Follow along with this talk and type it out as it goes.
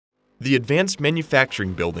The Advanced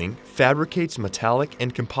Manufacturing Building fabricates metallic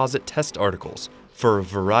and composite test articles for a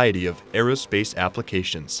variety of aerospace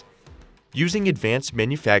applications. Using advanced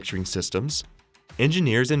manufacturing systems,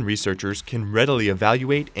 engineers and researchers can readily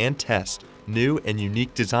evaluate and test new and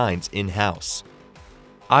unique designs in-house.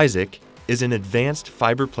 Isaac is an advanced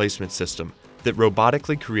fiber placement system that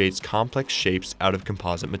robotically creates complex shapes out of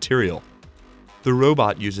composite material. The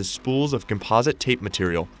robot uses spools of composite tape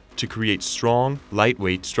material to create strong,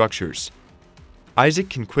 lightweight structures. Isaac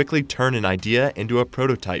can quickly turn an idea into a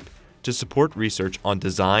prototype to support research on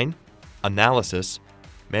design, analysis,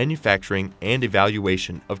 manufacturing, and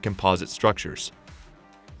evaluation of composite structures.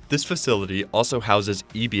 This facility also houses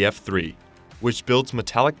EBF3, which builds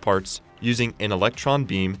metallic parts using an electron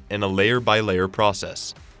beam and a layer-by-layer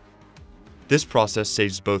process. This process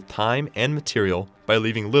saves both time and material by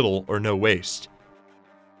leaving little or no waste.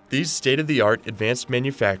 These state-of-the-art advanced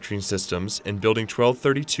manufacturing systems in Building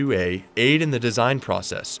 1232A aid in the design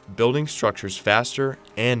process, building structures faster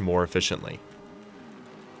and more efficiently.